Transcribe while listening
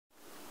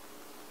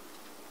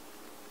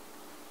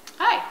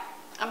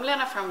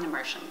Helena from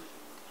NIM.MERSION.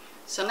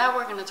 So now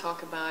we're going to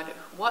talk about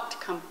what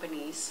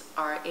companies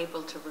are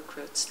able to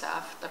recruit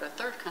staff that are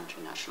third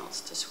country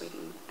nationals to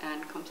Sweden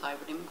and comply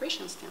with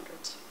immigration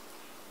standards.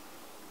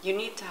 You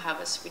need to have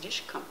a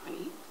Swedish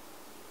company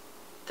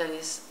that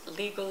is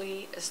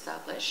legally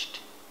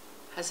established,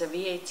 has a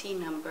VAT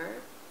number,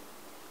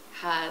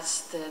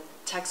 has the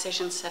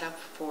taxation set up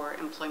for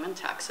employment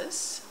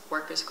taxes,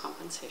 workers'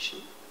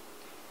 compensation,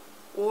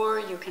 or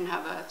you can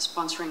have a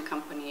sponsoring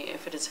company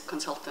if it is a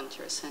consultant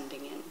you're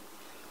sending in.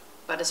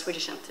 But a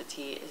Swedish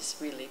entity is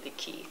really the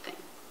key thing.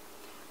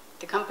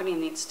 The company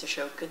needs to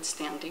show good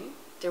standing.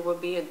 There will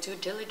be a due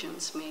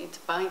diligence made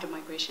by the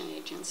migration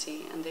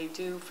agency, and they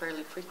do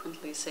fairly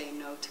frequently say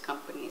no to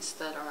companies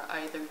that are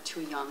either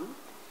too young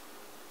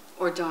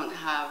or don't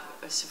have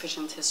a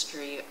sufficient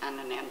history and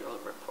an annual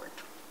report.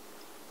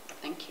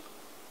 Thank you.